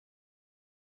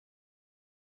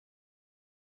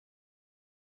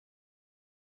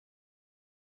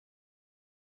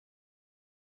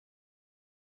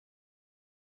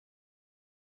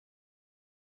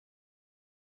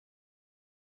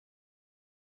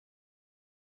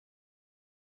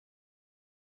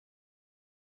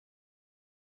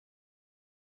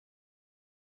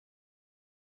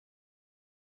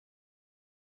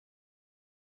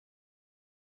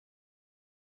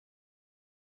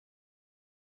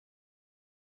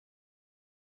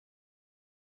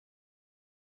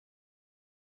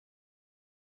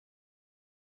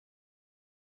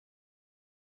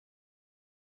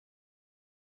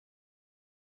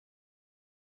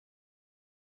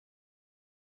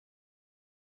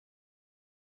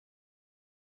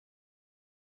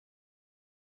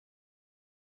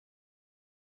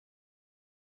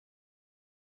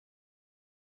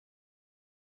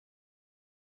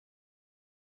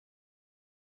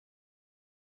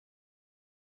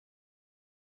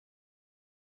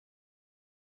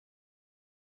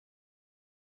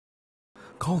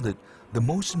called it the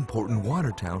most important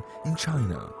water town in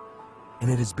China,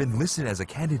 and it has been listed as a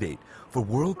candidate for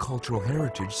World Cultural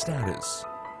Heritage status.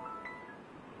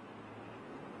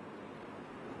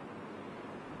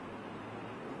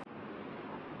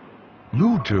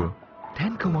 Luzhi,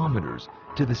 10 kilometers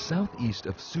to the southeast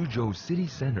of Suzhou city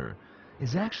center,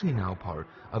 is actually now part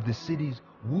of the city's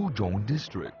Wudang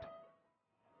district.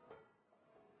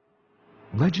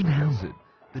 Legend has it,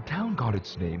 the town got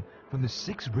its name from the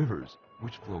 6 rivers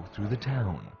which flow through the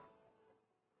town.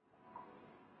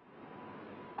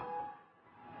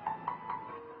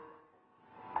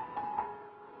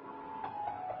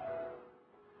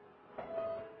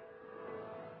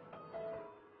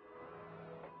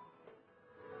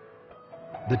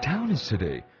 The town is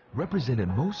today represented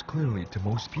most clearly to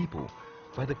most people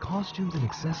by the costumes and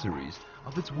accessories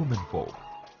of its womenfolk.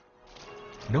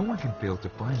 No one can fail to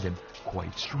find them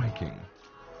quite striking.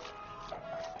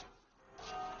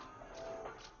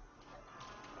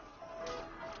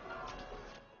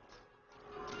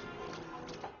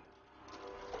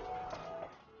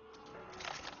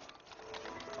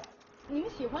 You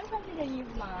喜欢穿这件衣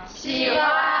服吗？喜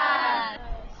欢。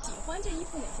喜欢这衣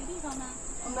服哪些地方呢？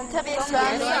我们特别喜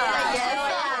欢颜色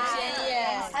很鲜艳，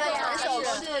还有长首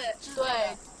饰，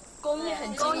对，工艺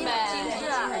很精美。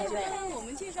我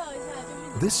们介绍一下，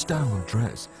就是 This style of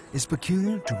dress is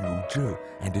peculiar to Luzhi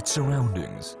and its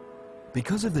surroundings.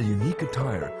 Because of the unique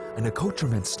attire and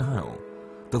accoutrement style,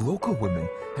 the local women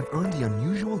have earned the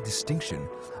unusual distinction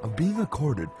of being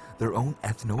accorded their own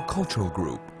ethno-cultural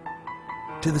group.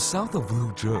 To the south of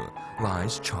Luzhi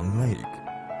lies Cheng Lake.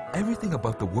 Everything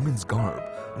about the woman's garb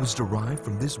was derived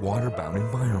from this water-bound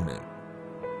environment.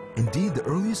 Indeed, the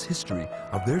earliest history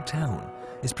of their town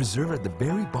is preserved at the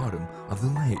very bottom of the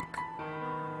lake.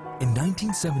 In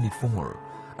 1974,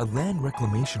 a land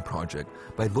reclamation project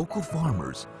by local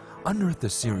farmers unearthed a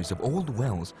series of old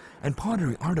wells and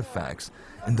pottery artifacts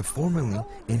in the formerly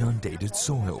inundated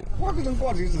soil.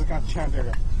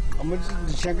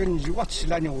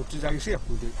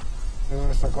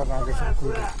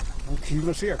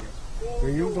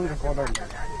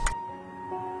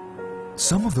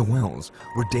 Some of the wells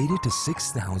were dated to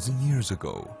 6,000 years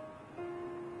ago.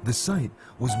 The site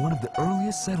was one of the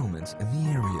earliest settlements in the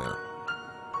area.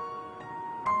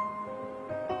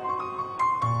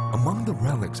 Among the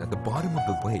relics at the bottom of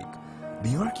the lake,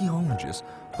 the archaeologists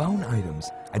found items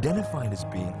identified as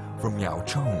being from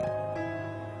Yaocheng.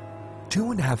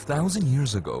 2,500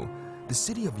 years ago, the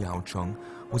city of Yaocheng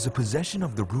was a possession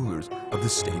of the rulers of the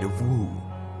state of Wu.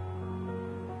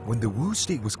 When the Wu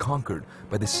state was conquered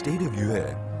by the state of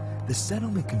Yue, the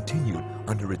settlement continued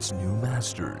under its new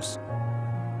masters.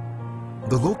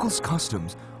 The locals'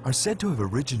 customs are said to have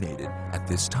originated at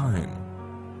this time.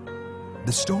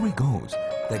 The story goes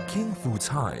that King Fu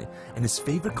Cai and his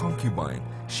favorite concubine,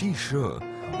 Shi She,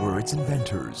 were its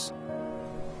inventors.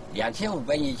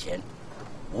 2500年前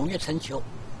，5月春秋，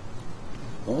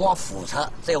吴王夫差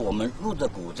在我们入德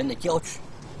古镇的郊区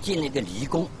建了一个离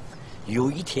宫。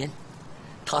有一天，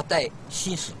他带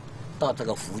西施到这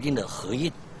个附近的荷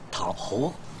叶塘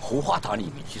荷花塘里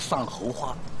面去上荷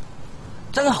花，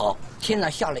正好天上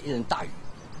下了一阵大雨，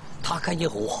他看见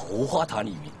荷花塘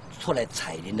里面出来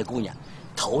采莲的姑娘，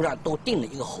头上都顶了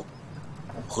一个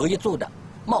荷叶做的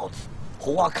帽子。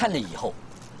荷花看了以后，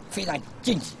非常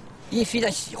惊喜，也非常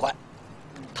喜欢。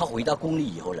他回到宫里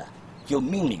以后呢，就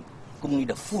命令宫里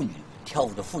的妇女跳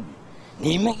舞的妇女，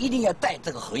你们一定要戴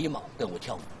这个荷叶帽跟我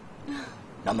跳舞。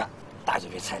那么大家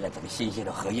就采了这个新鲜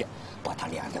的荷叶，把它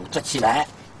两头折起来，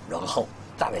然后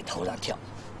站在头上跳，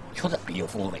确实别有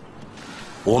风味。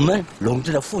我们龙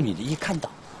镇的妇女一看到，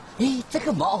咦，这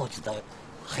个帽子的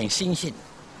很新鲜，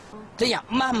这样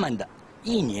慢慢的，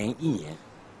一年一年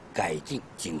改进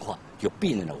进化，就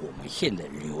变成了我们现在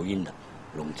流行的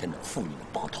龙镇的妇女的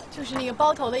包头。就是那个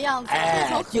包头的样子，是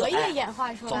从荷叶演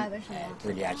化出来的，是吗？这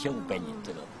2500年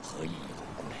这个荷叶以后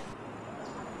过来的。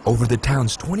Over the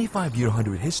town's 25-year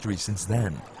history since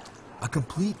then, a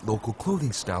complete local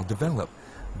clothing style developed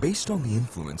based on the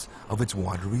influence of its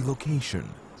watery location.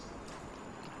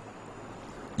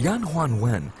 Yan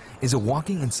Huanwen is a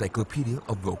walking encyclopedia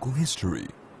of local history.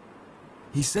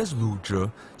 He says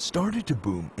Luzhi started to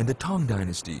boom in the Tang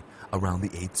dynasty around the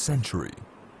 8th century.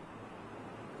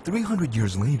 300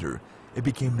 years later, it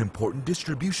became an important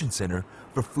distribution center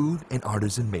for food and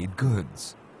artisan-made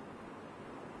goods.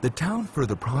 The town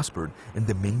further prospered in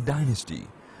the Ming dynasty,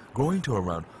 growing to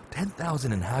around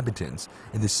 10,000 inhabitants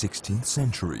in the 16th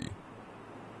century.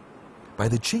 By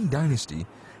the Qing dynasty,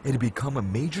 it had become a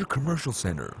major commercial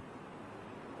center.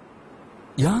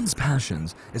 Yan's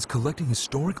passions is collecting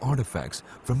historic artifacts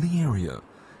from the area,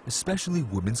 especially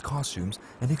women's costumes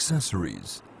and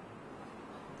accessories.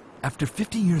 After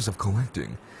 50 years of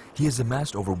collecting, he has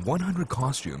amassed over 100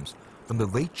 costumes from the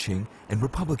late Qing and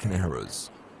Republican eras.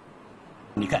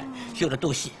 你看绣的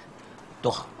多细，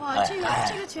多好！哇，这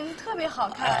个裙子特别好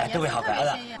看，特别好看。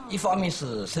鲜艳。一方面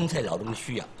是生产劳动的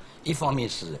需要，一方面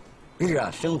是日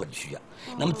常生活的需要。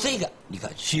那么这个你看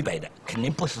虚白的，肯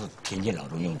定不是田间劳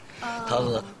动用的，它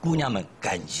是姑娘们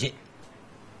赶集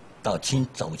到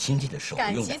走亲戚的时候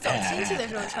用的。走亲戚的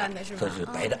时候穿的是吧？这是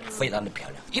白的，非常的漂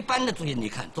亮。一般的竹叶你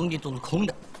看中间都是空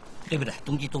的，对不对？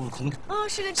中间都是空的。哦，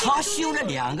是的。他绣了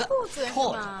2个兔子，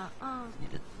你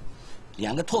的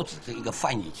2个兔子是一个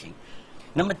万年青，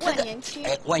那么这个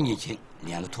万年青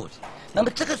2个兔子，那么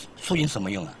这个属于什么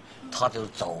用啊？它就是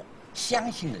走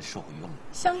相亲的时候用。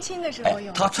相亲的时候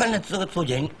用。他穿了这个竹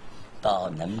叶到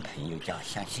男朋友家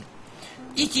相亲，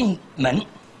一进门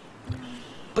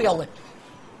不要问，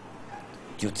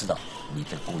就知道你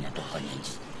这姑娘多少年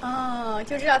纪。哦，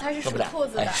就知道她是属兔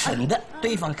子的。省得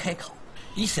对方开口，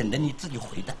一省得你自己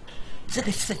回答，这个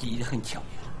设计也很巧妙。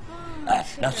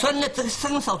那穿了这个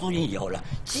生肖竹叶以后呢，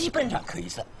基本上可以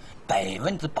是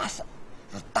80%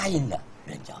是答应了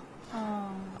人家。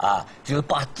就是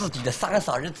把自己的生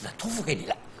肖日子托付给你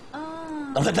了。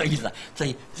懂不懂意思？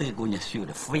这个姑娘绣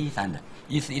的非常的，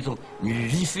也是一种寓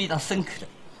意非常深刻的。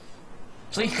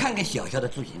所以看看小小的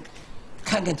竹叶，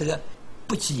看看这个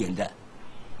不起眼的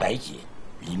白结，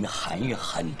里面含有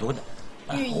很多的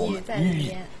寓意在里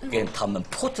面，跟他们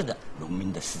朴质的农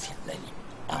民的思想在里面。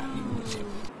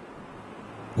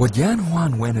What Yan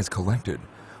Huan Wen has collected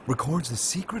records the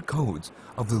secret codes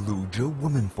of the Luzhi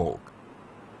womenfolk.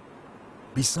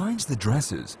 Besides the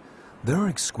dresses, there are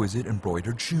exquisite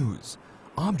embroidered shoes,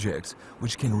 objects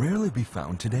which can rarely be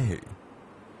found today.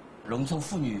 农村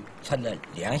妇女穿的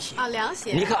凉鞋凉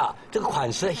鞋。你看啊，这个款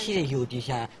式现在有点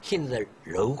像现在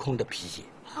镂空的皮鞋，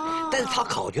但是它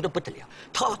考究的不得了，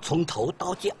它从头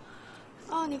到脚，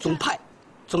你看从派，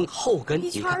从后跟，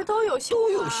一圈都有绣，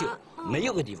没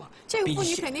有个地方。这个妇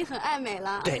女肯定很爱美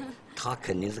了。对，她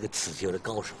肯定是个刺绣的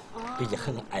高手，并且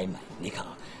很爱美。你看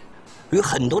啊，有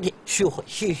很多的绣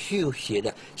鞋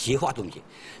的鞋画东西，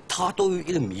它都有一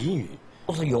个谜语，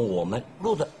都是用我们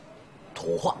录的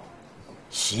土话、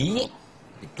鞋印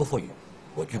的多佛语。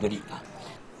我举个例啊，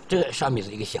这个上面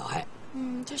是一个小孩，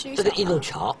这个一座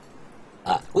桥，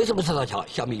为什么这座桥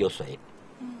下面有水？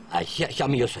下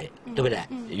面有水，对不对？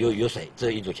有水，这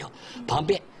是一座桥，旁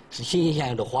边是欣欣向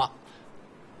阳的花，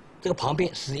这个旁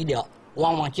边是一条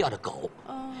汪汪叫的狗。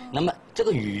那么这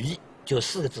个语义就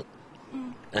4个字，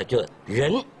就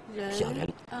人，小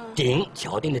人，顶，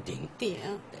桥顶的顶，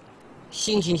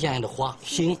欣欣向阳的花，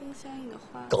欣，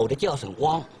狗的叫声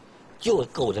汪，就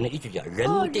构成了一句叫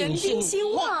人定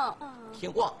心旺。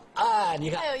兴旺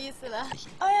你看太有意思了。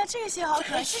哎呀，这个鞋好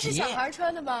可爱，这是小孩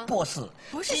穿的吗？不是，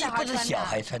不是小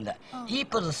孩穿的，一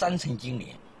不是3层金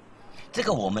莲，这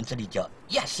个我们这里叫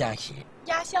压箱鞋。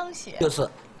压箱鞋就是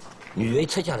女儿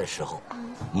出嫁的时候，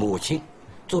母亲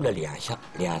做了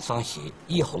2双鞋，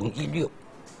一红一绿，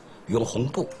用红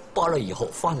布包了以后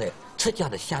放在出嫁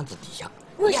的箱子底下。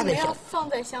为什么要放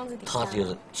在箱子底下？他就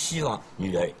是希望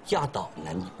女儿嫁到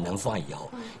南方以后，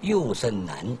又生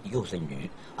男又生女，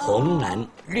红男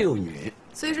绿女。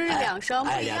所以说是2双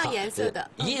不一样颜色的，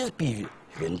一是比喻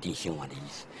人定兴旺的意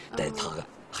思，但是它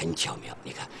很巧妙。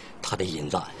你看它的营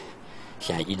造，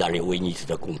像意大利威尼斯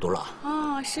的贡多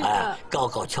拉，是的，高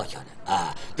高翘翘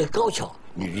的这高翘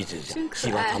女子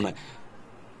希望他们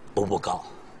步高。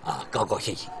高高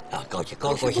兴兴高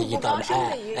兴兴到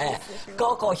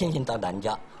高高兴兴到男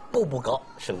家，步高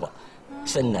生活，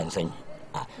生男生女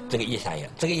这个意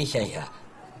象呀，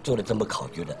做了这么考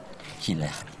究的，现在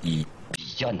也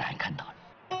比较难看到了。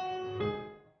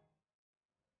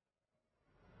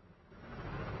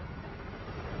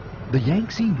The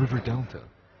Yangtze River Delta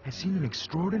has seen an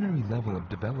extraordinary level of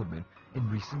development in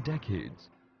recent decades,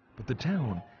 but the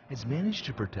town has managed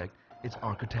to protect its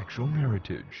architectural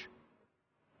heritage.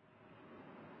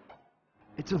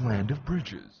 It's a land of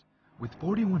bridges, with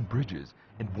 41 bridges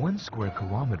and 1 square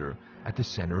kilometer at the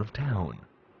center of town.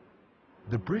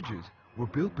 The bridges were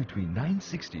built between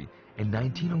 960 and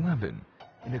 1911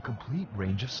 in a complete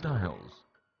range of styles.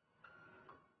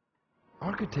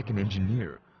 Architect and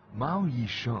engineer Mao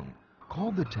Yisheng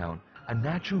called the town a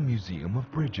natural museum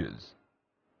of bridges.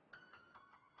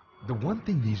 The one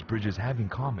thing these bridges have in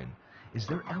common is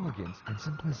their elegance and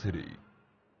simplicity.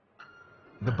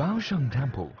 The Baosheng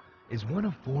Temple is one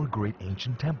of 4 great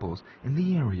ancient temples in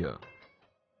the area.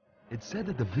 It's said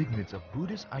that the vignettes of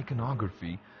Buddhist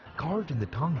iconography carved in the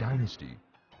Tang dynasty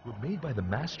were made by the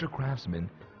master craftsman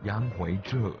Yang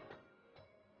Huizhe.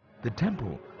 The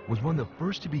temple was one of the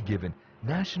first to be given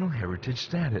national heritage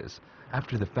status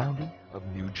after the founding of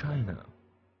New China.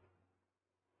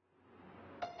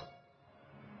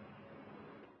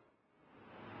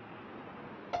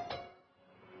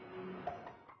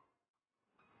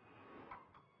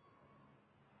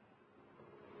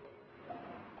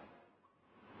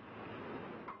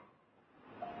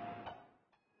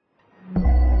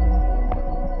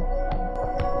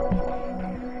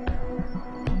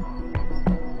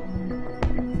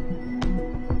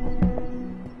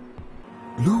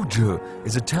 Luzhi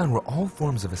is a town where all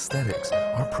forms of aesthetics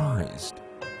are prized.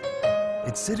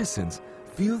 Its citizens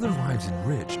feel their lives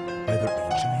enriched by their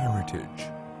ancient heritage.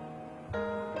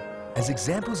 As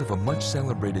examples of a much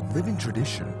celebrated living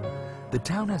tradition, the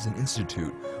town has an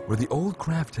institute where the old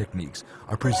craft techniques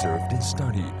are preserved and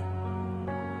studied.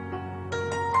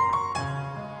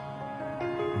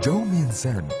 Zhou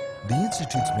Minzhen, the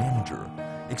institute's manager,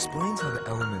 explains how the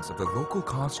elements of the local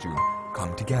costume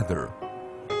come together.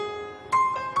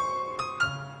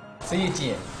 这一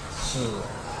件是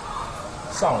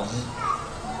上衣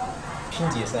拼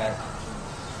接衫，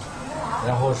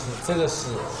然后这个是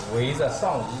围着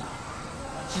上衣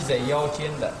系在腰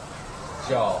间的，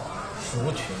叫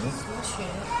束裙。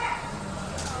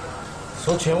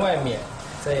束裙外面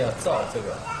再要罩这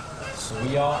个束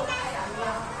腰，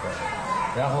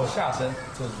然后下身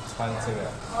就是穿这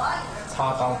个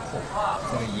插裆裤。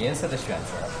这个颜色的选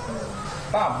择，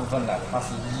大部分呢它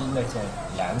是以那种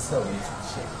蓝色为主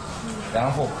线。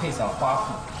 然后配上花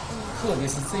布，特别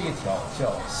是这一条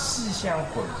叫细香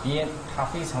滚边，它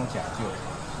非常讲究。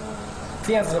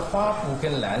这样子花布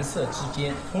跟蓝色之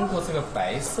间，通过这个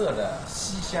白色的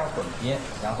细香滚边，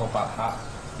然后把它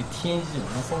给天衣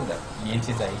无缝的连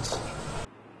接在一起。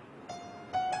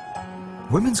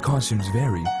Women's costumes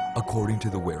vary according to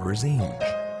the wearer's age.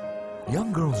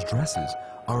 Young girls' dresses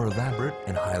are elaborate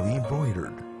and highly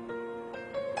embroidered.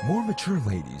 More mature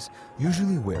ladies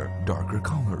usually wear darker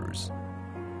colors.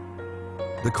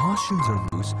 The costumes are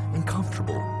loose and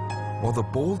comfortable, while the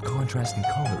bold contrasting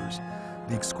colors,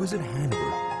 the exquisite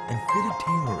handwork, and fitted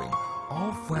tailoring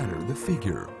all flatter the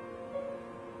figure.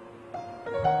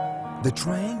 The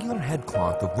triangular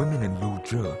headcloth of women in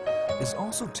Luzhi is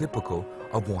also typical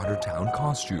of Watertown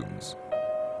costumes.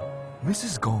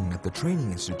 Mrs. Gong at the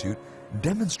Training Institute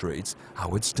demonstrates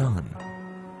how it's done.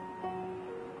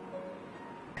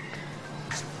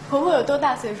 婆婆有多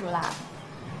大岁数啦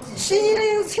72，实际年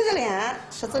龄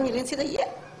71。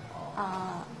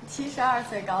啊，72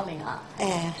岁高龄啊。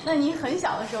哎，那您很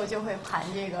小的时候就会盘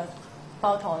这个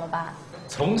包头了吧？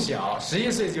从小11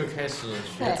岁就开始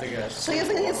学这个。11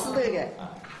岁开始这个。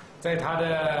在他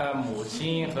的母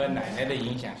亲和奶奶的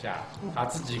影响下，他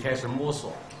自己开始摸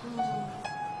索。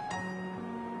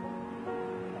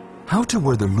How to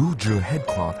wear the Luzhi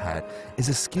headcloth hat is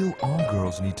a skill all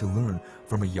girls need to learn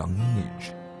from a young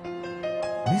age.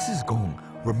 Mrs. Gong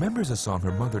remembers a song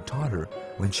her mother taught her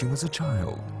when she was a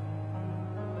child.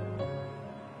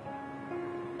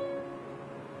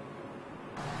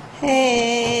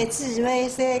 Hey, 姊妹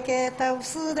三个都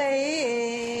是的，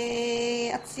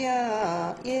阿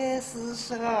家也是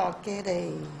十二个的，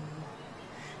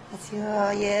阿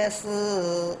家也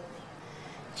是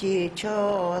九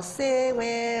桥三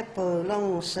位不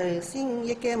拢手心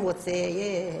一个木在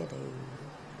的。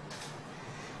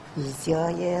 一家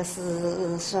也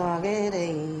是双个的，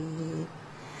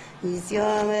一家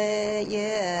们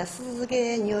也是个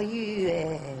牛鱼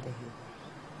的，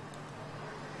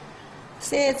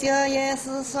三家也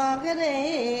是双个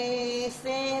的，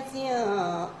三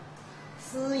家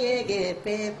是一个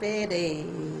白白的。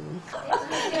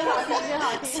真好听，真好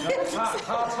听。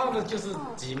他唱的就是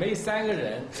姐妹3个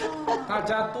人，大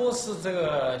家都是这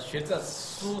个学着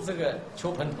梳这个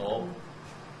球盆头。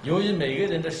 由于每个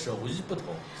人的手艺不同，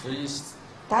所以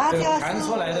这个弹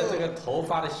出来的这个头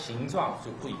发的形状就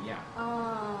不一样。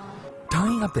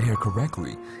Tying up the hair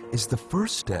correctly is the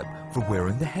first step for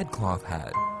wearing the headcloth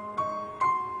hat.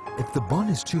 If the bun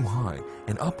is too high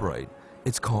and upright,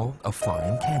 it's called a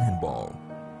flying cannonball.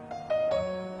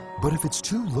 But if it's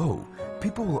too low,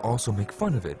 people will also make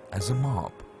fun of it as a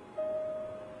mop.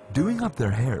 Doing up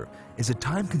their hair is a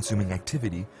time-consuming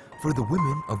activity for the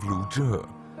women of Luzhi,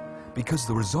 because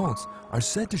the results are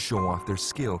said to show off their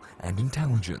skill and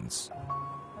intelligence.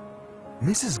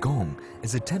 Mrs. Gong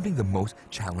is attempting the most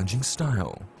challenging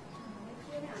style.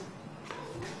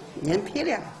 人漂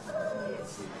亮。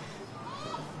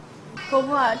婆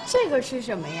婆，这个是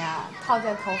什么呀？套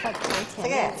在头发前这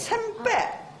面。个衬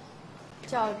白，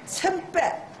叫衬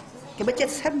白，给们叫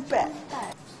衬白。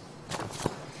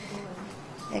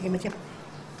哎，给们叫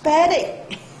白的。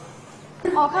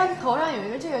哦，看头上有一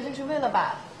个这个，这是为了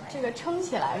把这个撑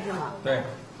起来是吗？对。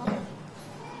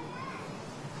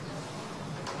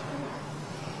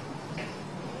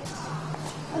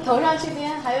头上这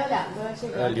边还有2个这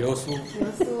个流苏。流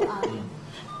苏啊。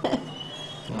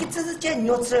这是叫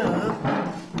肉粥，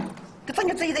这放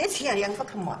牛粥在一起2个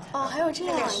看嘛。哦，还有这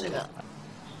样的。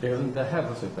流苏在海湖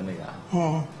水分那个。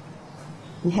嗯，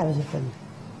你海湖水分。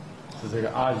是这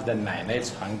个阿姨的奶奶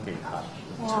传给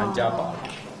她，传家宝。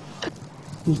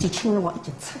你就亲了我一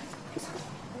吃。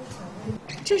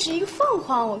这是一个凤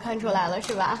凰，我看出来了，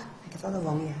是吧？这是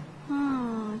王爷。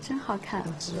嗯，真好看。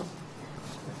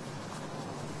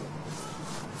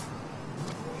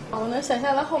我能想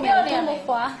象到后面这么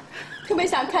花，特别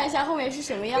想看一下后面是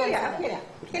什么样子的。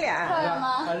漂亮。漂亮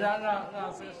吗？让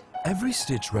Every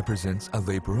stitch represents a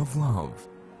labor of love.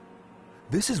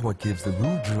 This is what gives the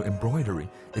Luzhi embroidery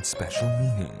its special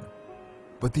meaning.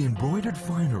 But the embroidered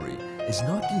finery is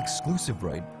not the exclusive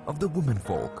right of the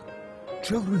womenfolk.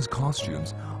 Children's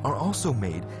costumes are also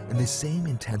made in the same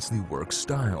intensely worked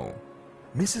style.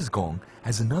 Mrs. Gong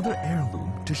has another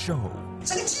heirloom to show.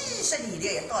 这个几十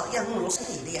年的到要5、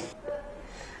60年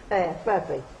的。哎，8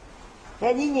岁。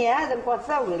哎，你娘辰光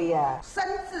走回来呀？孙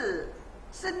子、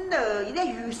孙女，现在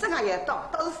余生也到，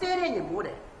都是3代人马的。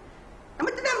那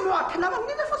么这边毛头，那么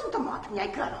你这发出的毛头，伢一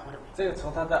个了。这个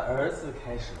从他的儿子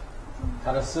开始，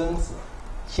他的孙子，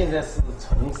现在是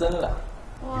重生了，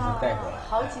一直带过来。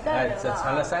好几代人了。这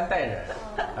传了3代人。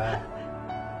哎。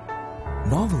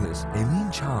Novelist Aileen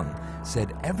Chang said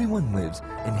everyone lives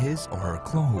in his or her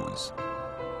clothes.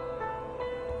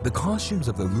 The costumes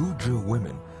of the Luzhi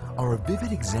women are a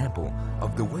vivid example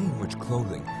of the way in which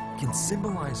clothing can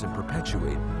symbolize and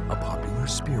perpetuate a popular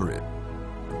spirit.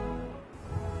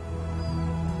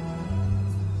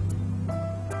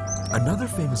 Another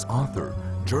famous author,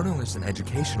 journalist and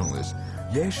educationalist,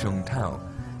 Ye Shengtao,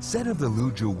 said of the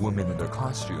Luzhi women and their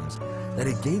costumes that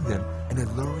it gave them an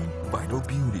alluring, vital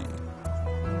beauty.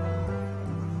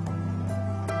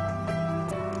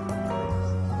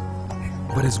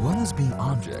 But as well as being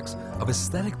objects of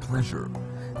aesthetic pleasure,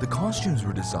 the costumes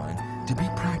were designed to be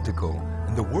practical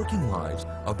in the working lives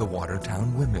of the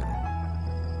Watertown women.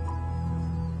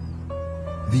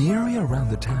 The area around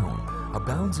the town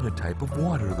abounds in a type of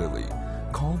water lily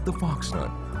called the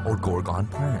foxnut or gorgon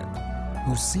plant,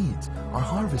 whose seeds are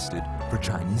harvested for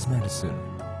Chinese medicine.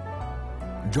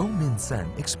 Zhou Min-san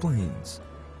explains.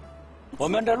 我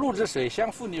们的录制水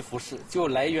乡妇女服饰就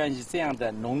来源于这样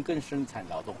的农耕生产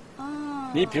劳动。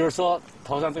你比如说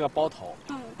头上这个包头，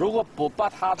如果不把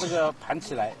它这个盘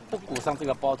起来，不鼓上这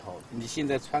个包头，你现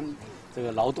在穿这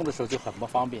个劳动的时候就很不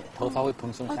方便，头发会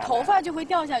蓬松下来。头发就会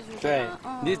掉下去。对，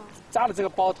你扎了这个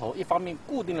包头，一方面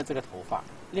固定了这个头发，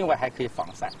另外还可以防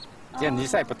晒。这样你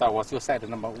晒不到，我就晒得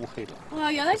那么乌黑了。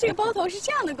哇，原来这个包头是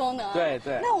这样的功能。对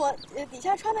对。那我底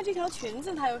下穿的这条裙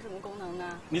子它有什么功能呢？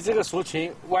你这个束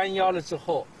裙弯腰了之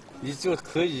后，你就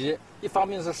可以一方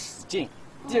面是使劲，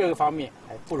第二个方面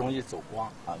还不容易走光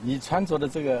啊。你穿着的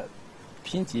这个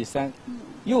拼接衫，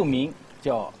又名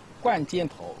叫冠肩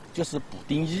头，就是补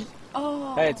丁衣。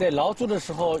哦。哎，在劳作的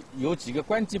时候有几个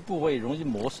关键部位容易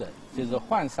磨损，就是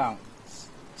换上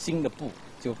新的布。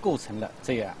就构成了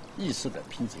这样意式的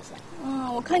拼接衫。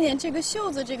我看见这个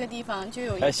袖子这个地方就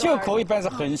有一。袖口一般是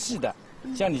很细的，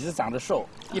像你是长得瘦，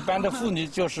一般的妇女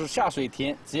就是下水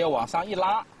田，只要往上一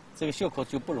拉，这个袖口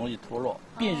就不容易脱落，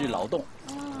便于劳动。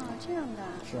这样的。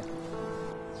是。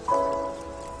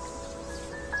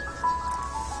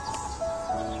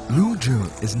Luzhi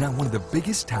is now one of the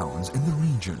biggest towns in the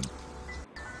region.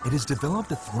 It has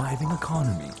developed a thriving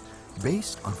economy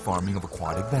based on farming of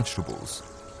aquatic vegetables.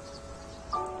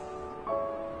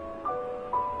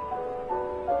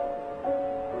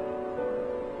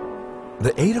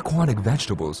 The 8 aquatic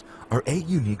vegetables are 8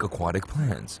 unique aquatic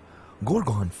plants: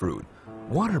 gorgon fruit,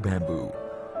 water bamboo,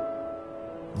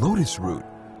 lotus root,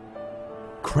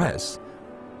 cress,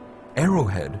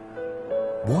 arrowhead,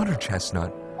 water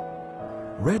chestnut,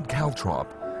 red caltrop,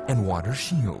 and water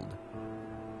shield.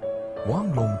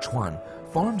 Wang Longchuan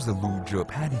farms the Luzhi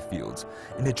paddy fields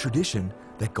in a tradition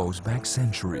that goes back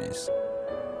centuries.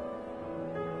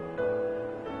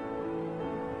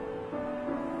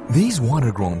 These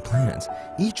water-grown plants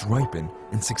each ripen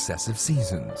in successive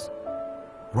seasons.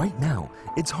 Right now,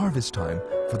 it's harvest time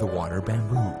for the water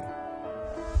bamboo.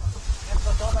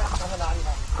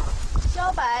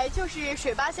 茭白就是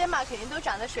水八仙嘛，肯定都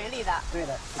长在水里的。对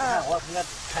的，你看我现在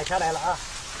采下来了啊。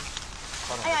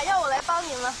哎呀，要我来帮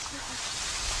您了。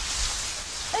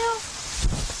哎呦，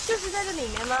就是在这里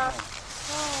面吗？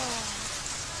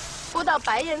剥到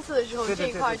白颜色的时候，这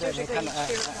一块就是可以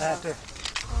吃。哎，对。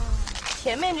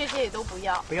前面这些也都不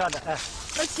要。不要的，哎。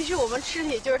那其实我们吃的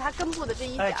也就是它根部的这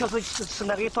一角。哎，就是吃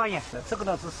那个一段颜色，这个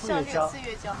呢是4月椒。4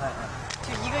月椒。就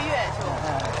1个月就。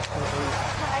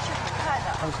那还是很快的。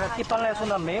很快。一般来说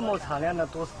呢，每亩产量呢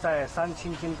都是在3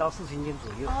千斤到4千斤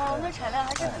左右。哦，那产量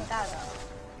还是很大的。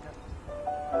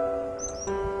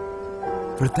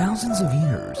For thousands of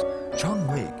years, Chang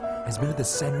Lake has been at the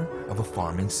center of a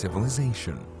farming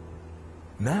civilization.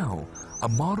 Now, a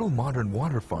model modern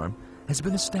water farm has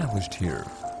been established here.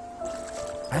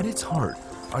 At its heart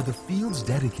are the fields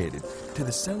dedicated to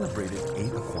the celebrated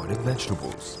 8 aquatic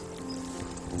vegetables.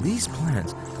 These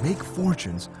plants make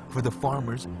fortunes for the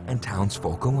farmers and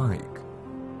townsfolk alike.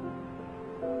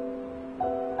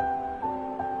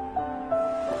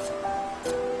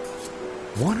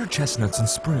 Water chestnuts in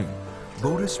spring,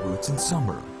 lotus roots in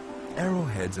summer,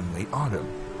 arrowheads in late autumn,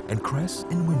 and cress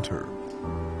in winter.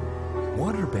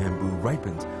 Water bamboo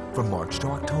ripens from March to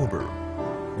October.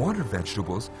 Water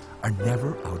vegetables are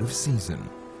never out of season.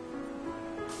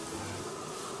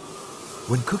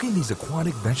 When cooking these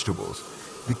aquatic vegetables,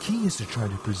 the key is to try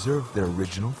to preserve their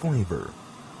original flavor.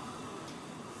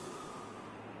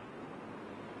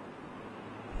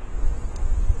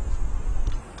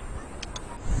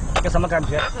 有什么感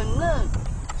觉？很嫩。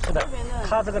是的特别嫩，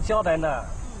它这个茭白呢，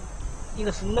一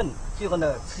个是嫩，第二个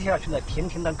呢吃下去呢甜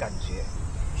甜的感觉。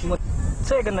因为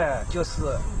这个呢就是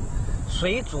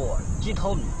水煮鸡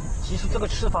头米，其实这个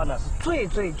吃法呢是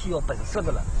最具有本色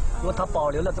的了，因为它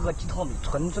保留了这个鸡头米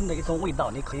纯正的一种味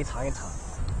道，你可以尝一尝。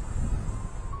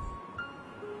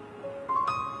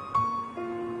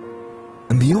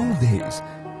 In the old days,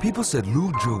 people said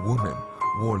Luzhi women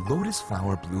wore lotus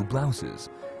flower blue blouses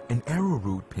and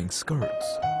arrowroot pink skirts.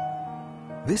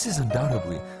 This is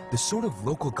undoubtedly the sort of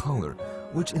local color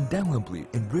which indelibly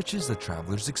enriches the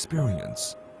traveler's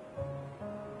experience.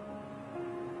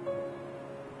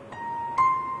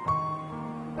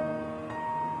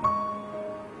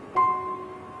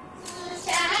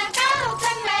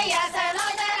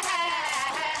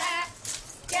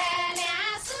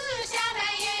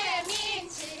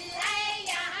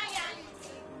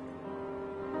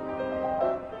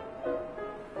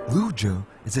 Luzhi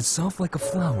is itself like a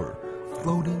flower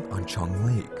floating on Chang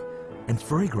Lake and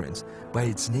fragranced by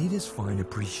its natives' fine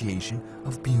appreciation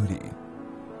of beauty.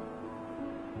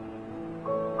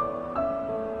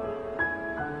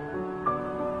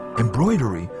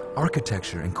 Embroidery,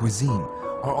 architecture, and cuisine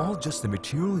are all just the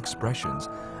material expressions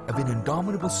of an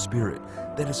indomitable spirit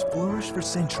that has flourished for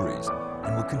centuries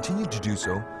and will continue to do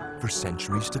so for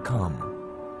centuries to come.